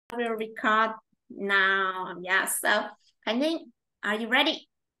will record now. Yeah, so Khánh Linh, are you ready?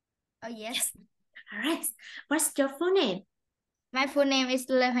 Oh, yes. All right. What's your full name? My full name is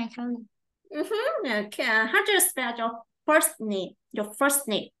Khánh Linh. Okay. How do you spell your first name? Your first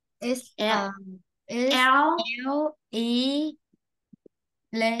name? It's L L E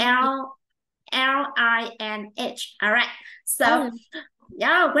L I N H. All right. So, Oh,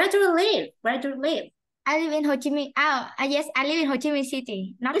 yeah, where do you live? Where do you live? I live in Ho Chi Minh. Yes, I live in Ho Chi Minh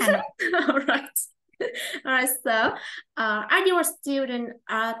City, not Hà Nội. All right. All right. So, are you a student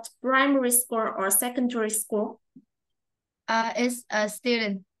at primary school or secondary school? It's a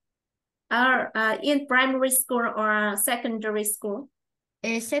student. Are in primary school or secondary school?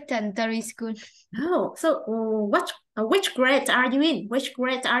 It's secondary school. Oh, so which grade are you in? Which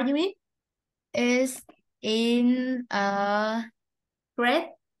grade are you in? Is in Grade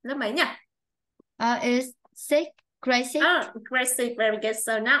lớp mấy nhỉ? is grade 6. Oh, grade 6, very good.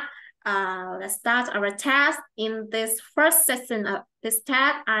 So now let's start our test. In this first session of this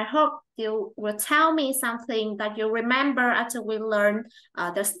test, I hope you will tell me something that you remember after we learn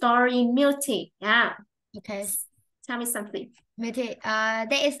the story Milty. Yeah. Okay. Tell me something. Milty.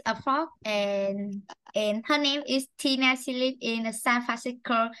 There is a frog and her name is Tina. She lives in San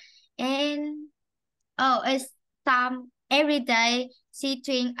Francisco, and it's every day she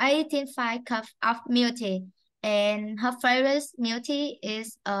drinks 18.5 cups of milk tea, and her favorite milk tea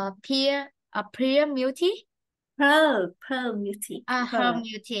is a pear milk tea. Pearl Milty. Her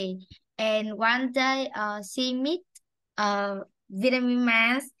milk tea. And one day she meet a Vietnamese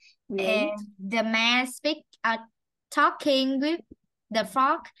man, and the man speak talking with the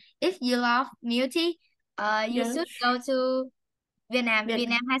frog. If you love milk tea, you should go to Vietnam.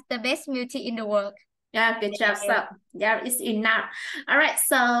 Vietnam has the best milk tea in the world. Yeah, good job. So yeah, it's enough. All right,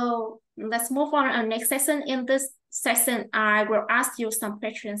 so let's move on to our next session. In this session, I will ask you some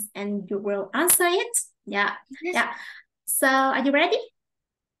questions and you will answer it. Yeah. Yes. Yeah. So are you ready?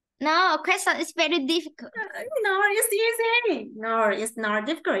 No, question is very difficult. No, it's easy. No, it's not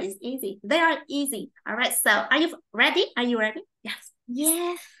difficult. It's easy. They are easy. All right. So are you ready? Are you ready? Yes.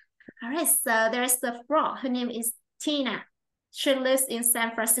 Yes. All right. So there's the frog. Her name is Tina. She lives in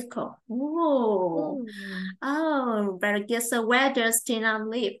San Francisco. Ooh. Oh, very good. So where does Tina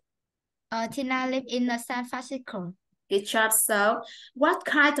live? Tina lives in San Francisco. Good job. So what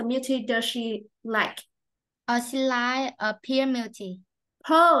kind of milk tea does she like? She likes a pear milk tea.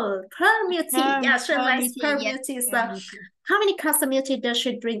 Pearl milk tea. Yeah, she likes pearl yes, milk tea. So how many cups of milk tea does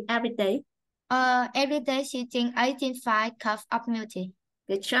she drink every day? Every day she drinks 18.5 cups of milk tea.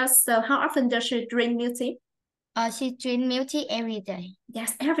 Good job. So how often does she drink milk tea? She drinks milk tea every day.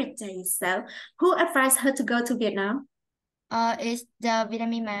 Yes, every day. So who advised her to go to Vietnam? It's the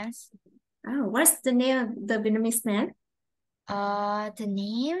Vietnamese man. Oh, what's the name of the Vietnamese man? The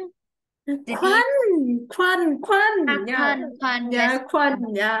name? Quan. Yeah. Quan. Yeah, Yes. Quan.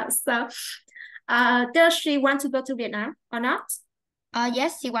 Yeah. So does she want to go to Vietnam or not?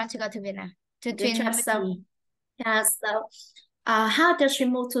 Yes, she wants to go to Vietnam to Good train job. So, yeah. So, how does she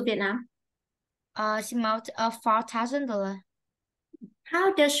move to Vietnam? She moved $4,000.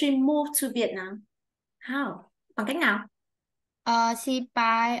 How does she move to Vietnam? How? Bằng cách nào? She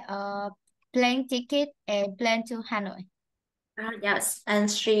buy a plane ticket and plane to Hanoi. Yes, and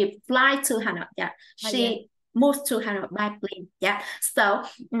she fly to Hanoi. Yeah, she moved to Hanoi by plane. Yeah. So,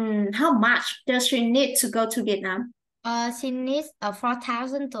 how much does she need to go to Vietnam? She needs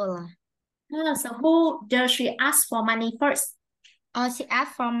 $4,000. So who does she ask for money first? She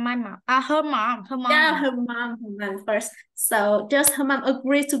asked from my mom. Her mom. Yeah, her mom first. So does her mom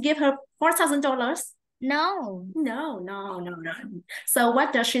agree to give her $4,000? No. No. So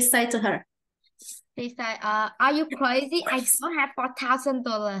what does she say to her? She said, are you crazy? I don't have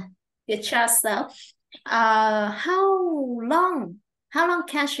 $4,000. Good job. So, how long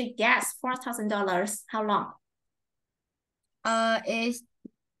can she get $4,000? How long? It's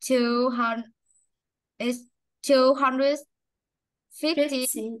 200. It's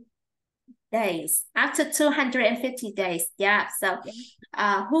 250 days. After 250 days. Yeah. So,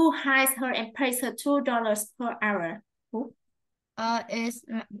 who hires her and pays her $2 per hour? Who?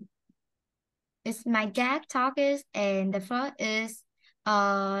 It's my dad talking, and the first is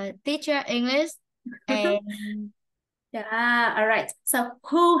teacher English and yeah. All right. So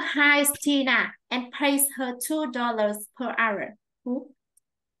who hires Tina and pays her $2 per hour? Who?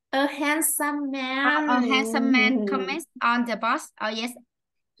 A handsome man. A handsome man comments on the bus. Oh yes.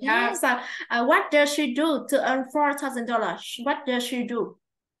 Yeah. So what does she do to earn $4,000? What does she do?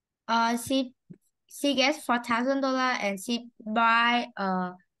 She gets $4,000 and she buy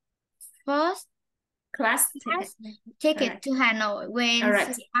first Class ticket. Ticket to Hanoi when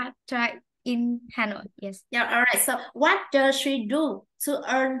Alright. she arrived in Hanoi. Yes. Yeah, all right. So what does she do to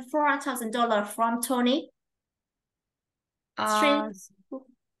earn $4,000 from Tony? She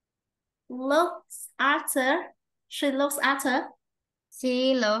looks after. She looks after.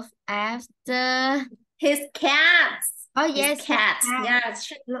 She looks after His cats. Oh yes, his cat. Yeah,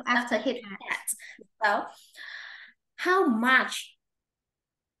 she look after his cat. So, how much?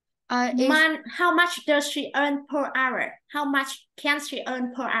 How much does she earn per hour? How much can she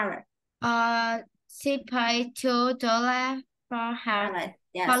earn per hour? She paid $2 per hour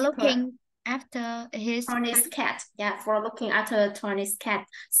for looking after Tony's cat. Yeah, for looking after Tony's cat.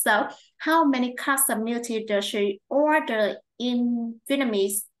 So, how many cups of milk tea does she order in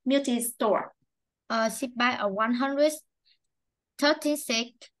Vietnamese milk tea store? She buy a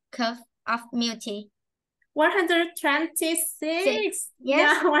 136 cups of milk tea. 126. Yes.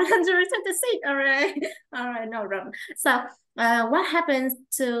 Yeah, 126. All right. All right, no problem. So, what happens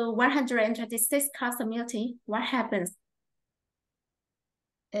to 126 cups of milk tea? What happens?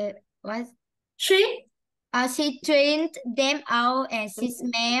 What? She drained them out and she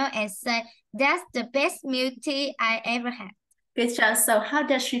smelled and said, "That's the best milk tea I ever had." Good job. So, how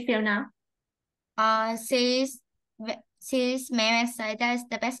does she feel now? She smelled and said, "That's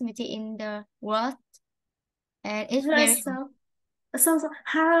the best milk tea in the world." And it's very so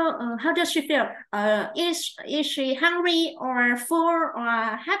how does she feel? Is she hungry or full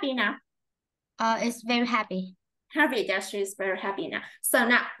or happy now? It's very happy. Happy that she's very happy now. So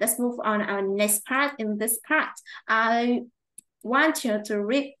now let's move on our next part. In this part, I want you to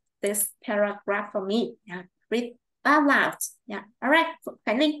read this paragraph for me. Yeah, read out loud. Yeah. All right,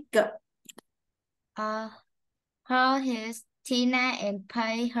 Khánh Linh, go. Her his Tina and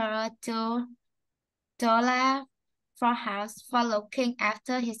pay her $2 for house for looking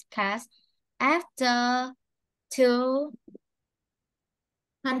after his cats. After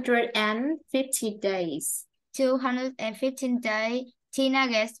 250 days. 215 days, Tina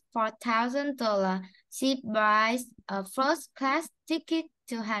gets $4,000. She buys a first-class ticket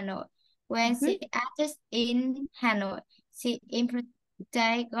to Hanoi. When she arrives in Hanoi, she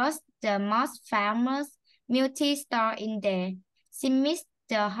investigates the most famous milk tea store in there. She meets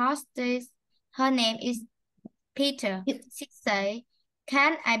the hostess. Her name is Peter. She says,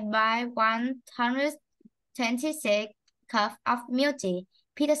 "Can I buy 126 cups of milk tea?"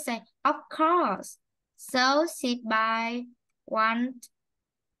 Peter said, "Of course." So she buys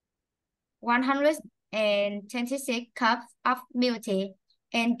 126 cups of milk tea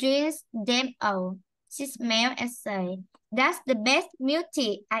and drinks them all. She smells and says, "That's the best milk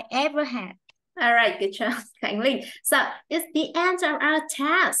tea I ever had." All right, good job, Khánh Linh. So it's the end of our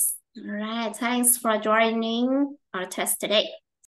test. All right, thanks for joining our test today.